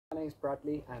name's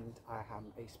Bradley and I am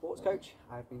a sports coach.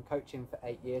 I've been coaching for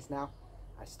 8 years now.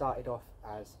 I started off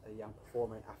as a young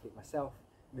performer and athlete myself,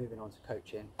 moving on to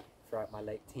coaching throughout my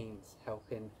late teens,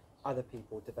 helping other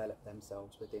people develop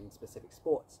themselves within specific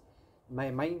sports.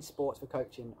 My main sports for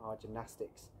coaching are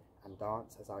gymnastics and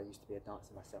dance, as I used to be a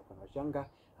dancer myself when I was younger,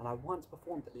 and I once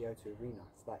performed at the O2 Arena,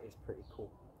 so that is pretty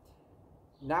cool.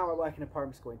 Now I work in a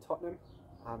primary school in Tottenham.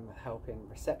 I'm helping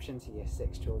reception to Year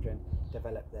 6 children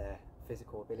develop their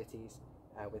physical abilities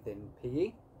within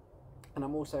PE, and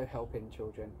I'm also helping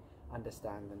children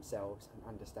understand themselves and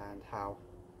understand how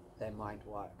their mind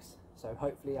works. So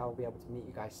hopefully I'll be able to meet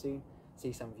you guys soon,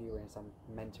 see some of you in some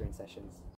mentoring sessions.